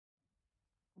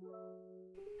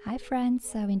Hi friends,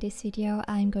 so in this video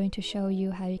I'm going to show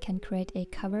you how you can create a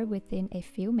cover within a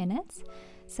few minutes.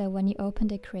 So when you open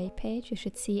the create page, you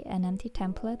should see an empty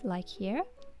template like here.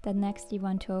 Then next you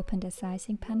want to open the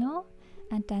sizing panel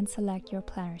and then select your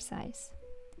planner size.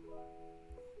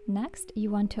 Next you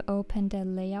want to open the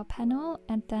layout panel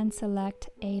and then select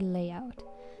a layout.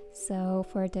 So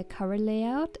for the cover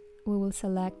layout, we will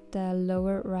select the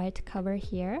lower right cover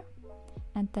here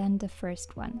and then the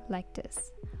first one like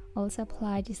this. Also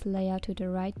apply this layout to the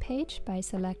right page by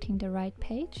selecting the right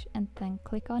page and then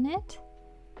click on it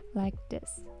like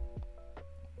this.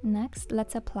 Next,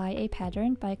 let's apply a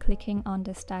pattern by clicking on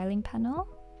the styling panel,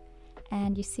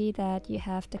 and you see that you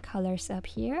have the colors up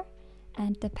here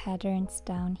and the patterns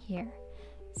down here.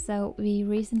 So we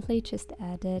recently just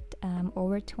added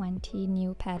over 20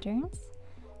 new patterns.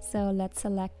 So let's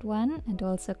select one and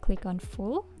also click on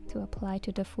full to apply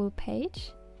to the full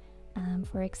page.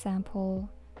 For example,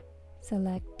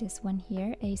 select this one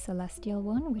here, a celestial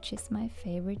one, which is my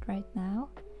favorite right now.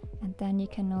 And then you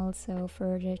can also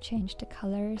further change the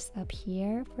colors up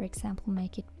here, for example,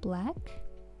 make it black.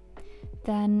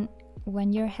 Then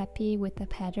when you're happy with the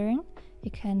pattern,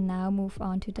 you can now move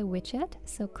on to the widget.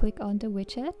 So click on the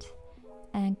widget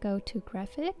and go to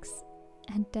graphics,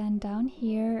 and then down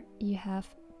here you have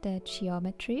the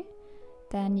geometry.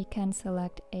 Then you can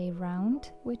select a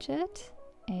round widget,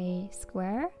 a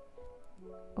square,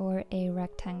 or a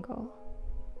rectangle.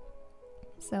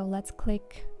 So let's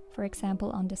click, for example,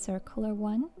 on the circular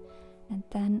one, and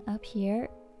then up here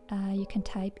you can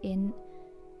type in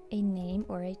a name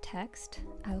or a text.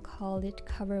 I'll call it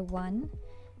cover 1,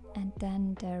 and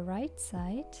then the right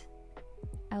side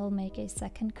I'll make a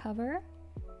second cover,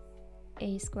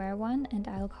 a square one, and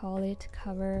I'll call it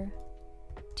cover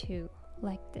 2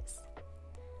 like this.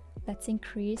 Let's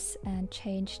increase and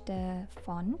change the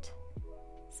font.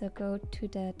 So go to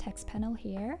the text panel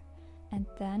here, and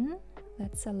then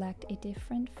let's select a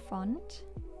different font.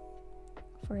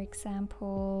 For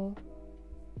example,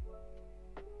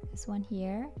 this one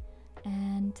here.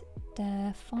 And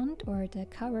the font or the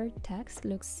cover text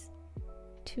looks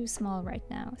too small right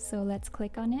now. So let's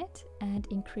click on it and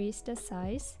increase the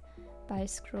size by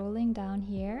scrolling down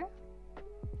here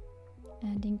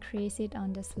and increase it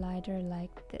on the slider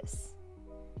like this.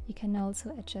 You can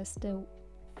also adjust the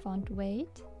font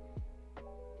weight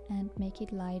and make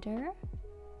it lighter,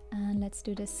 and let's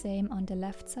do the same on the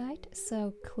left side.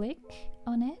 So click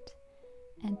on it,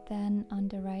 and then on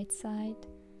the right side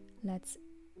let's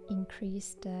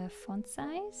increase the font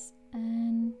size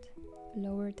and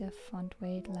lower the font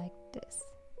weight like this.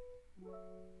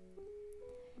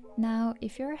 Now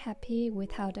if you're happy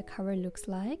with how the cover looks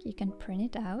like, you can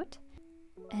print it out,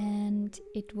 and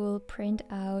it will print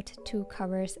out 2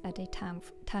 covers at a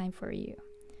time for you.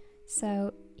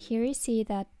 So here you see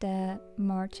that the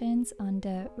margins on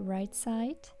the right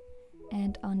side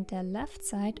and on the left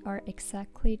side are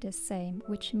exactly the same,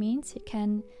 which means you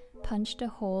can punch the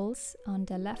holes on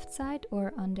the left side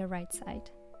or on the right side.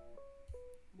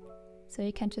 So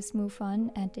you can just move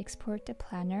on and export the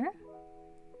planner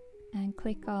and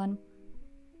click on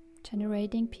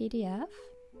generating PDF,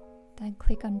 then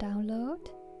click on download,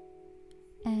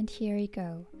 and here you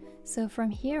go. So from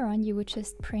here on you would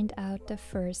just print out the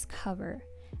first cover,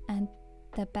 and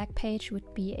the back page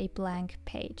would be a blank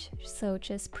page. So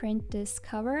just print this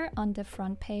cover on the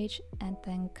front page and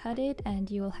then cut it, and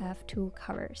you will have 2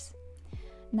 covers.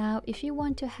 Now if you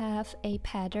want to have a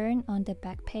pattern on the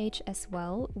back page as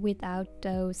well without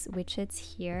those widgets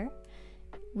here,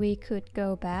 we could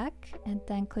go back and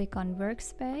then click on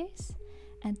workspace,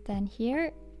 and then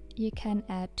here you can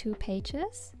add 2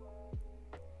 pages.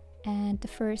 And the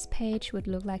first page would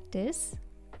look like this,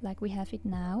 like we have it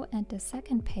now, and the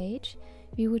second page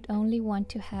we would only want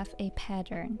to have a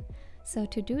pattern. So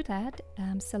to do that,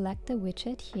 select the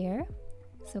widget here,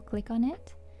 so click on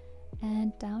it,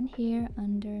 and down here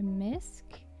under MISC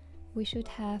we should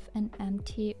have an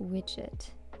empty widget,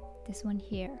 this one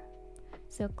here.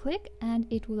 So click and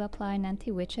it will apply an empty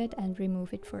widget and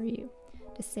remove it for you.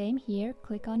 The same here,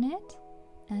 click on it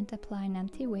and apply an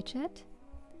empty widget,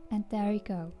 and there you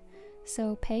go.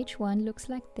 So page 1 looks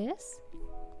like this,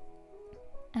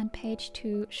 and page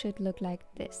 2 should look like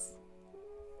this.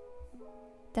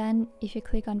 Then if you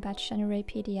click on batch generate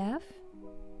PDF,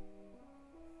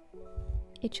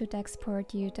 it should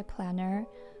export you the planner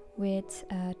with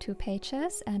 2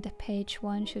 pages, and the page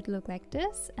 1 should look like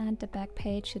this, and the back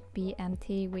page should be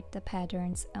empty with the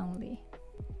patterns only.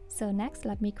 So next,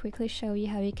 let me quickly show you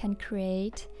how you can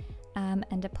create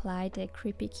and apply the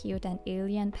creepy, cute and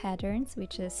alien patterns we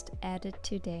just added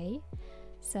today.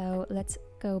 So let's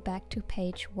go back to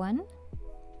page 1,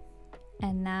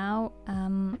 And now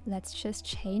let's just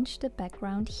change the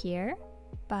background here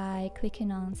by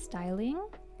clicking on styling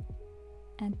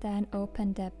and then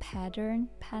open the pattern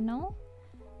panel,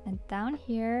 and down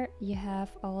here you have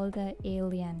all the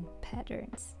alien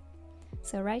patterns.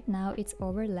 So right now it's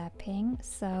overlapping,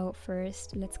 so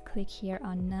first let's click here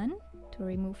on none to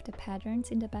remove the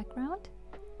patterns in the background,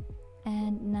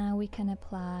 and now we can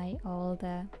apply all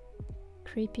the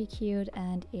creepy cute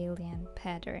and alien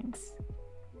patterns.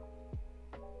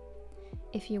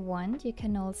 If you want, you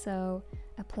can also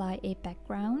apply a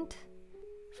background.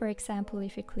 For example,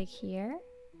 if you click here,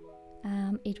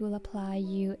 it will apply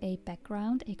you a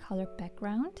background, a color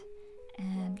background.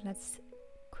 And let's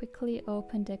quickly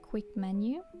open the quick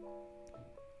menu.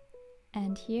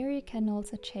 And here you can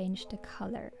also change the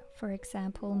color. For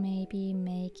example, maybe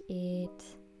make it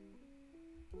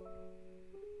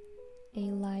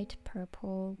a light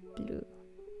purple blue.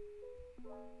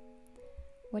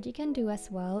 What you can do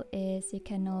as well is you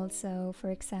can also,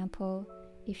 for example,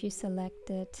 if you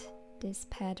selected this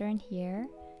pattern here,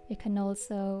 you can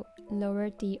also lower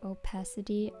the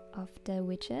opacity of the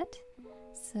widget,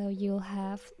 so you'll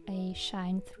have a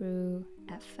shine through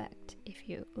effect if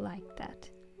you like that.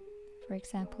 For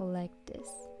example, like this.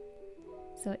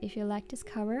 So if you like this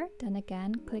cover, then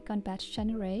again click on batch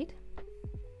generate.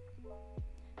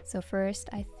 So first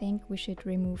I think we should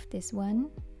remove this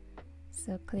one.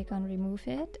 So click on remove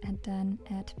it and then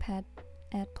add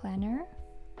planner.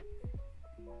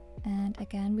 And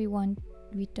again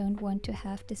we don't want to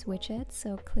have this widget,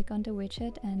 so click on the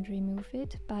widget and remove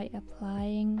it by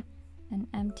applying an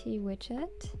empty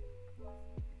widget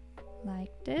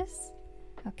like this.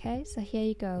 Okay, so here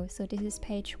you go. So this is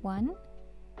page 1,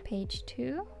 page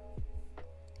 2.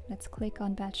 Let's click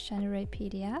on batch generate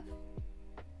PDF.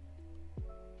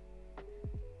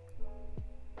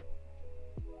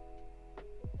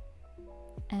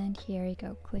 And here you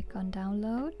go, click on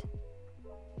download.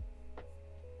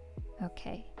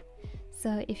 Okay,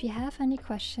 so if you have any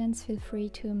questions, feel free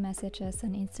to message us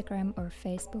on Instagram or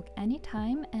Facebook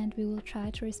anytime, and we will try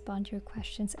to respond to your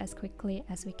questions as quickly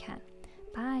as we can.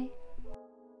 Bye!